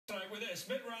this.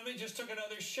 Mitt Romney just took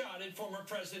another shot at former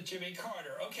President Jimmy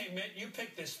Carter. Okay, Mitt, you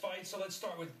picked this fight, so let's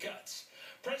start with guts.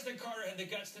 President Carter had the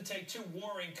guts to take two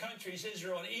warring countries,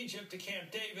 Israel and Egypt, to Camp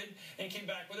David and came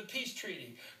back with a peace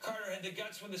treaty. Carter had the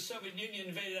guts when the Soviet Union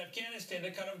invaded Afghanistan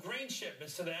to cut off grain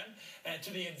shipments to them and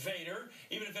to the invader,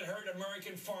 even if it hurt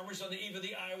American farmers on the eve of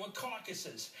the Iowa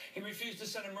caucuses. He refused to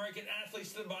send American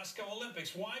athletes to the Moscow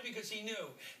Olympics. Why? Because he knew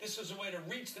this was a way to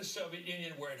reach the Soviet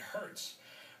Union where it hurts.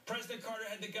 President Carter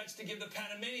had the guts to give the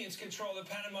Panamanians control of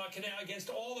the Panama Canal against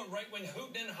all the right-wing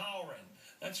hooting and hollering.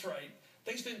 That's right.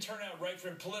 Things didn't turn out right for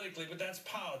him politically, but that's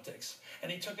politics,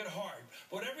 and he took it hard.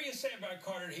 Whatever you say about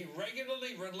Carter, he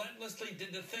regularly, relentlessly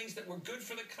did the things that were good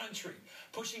for the country,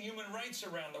 pushing human rights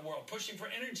around the world, pushing for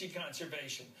energy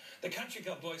conservation. The Country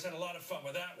Club boys had a lot of fun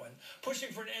with that one.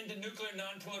 Pushing for an end to nuclear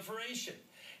non-proliferation.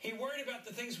 He worried about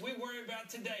the things we worry about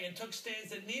today and took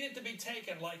stands that needed to be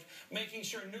taken, like making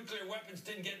sure nuclear weapons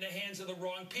didn't get in the hands of the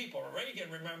wrong people.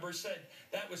 Reagan, remember, said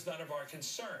that was none of our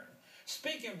concern.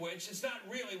 Speaking of which, it's not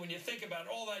really, when you think about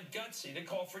all that, gutsy to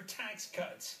call for tax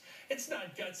cuts. It's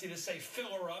not gutsy to say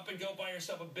fill her up and go buy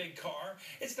yourself a big car.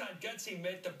 It's not gutsy,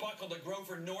 Mitt, to buckle to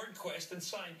Grover Nordquist and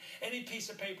sign any piece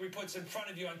of paper he puts in front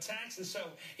of you on taxes so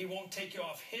he won't take you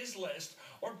off his list,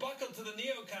 or buckle to the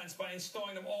neocons by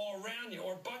installing them all around you,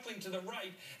 or buckling to the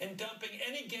right and dumping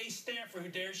any gay staffer who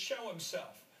dares show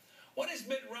himself. What is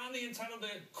Mitt Romney entitled to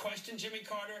question Jimmy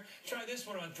Carter? Try this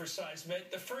one on for size,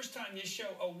 Mitt. The first time you show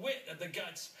a whit of the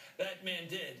guts that man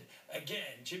did.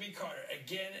 Again, Jimmy Carter,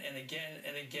 again and again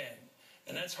and again.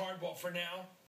 And that's hardball for now.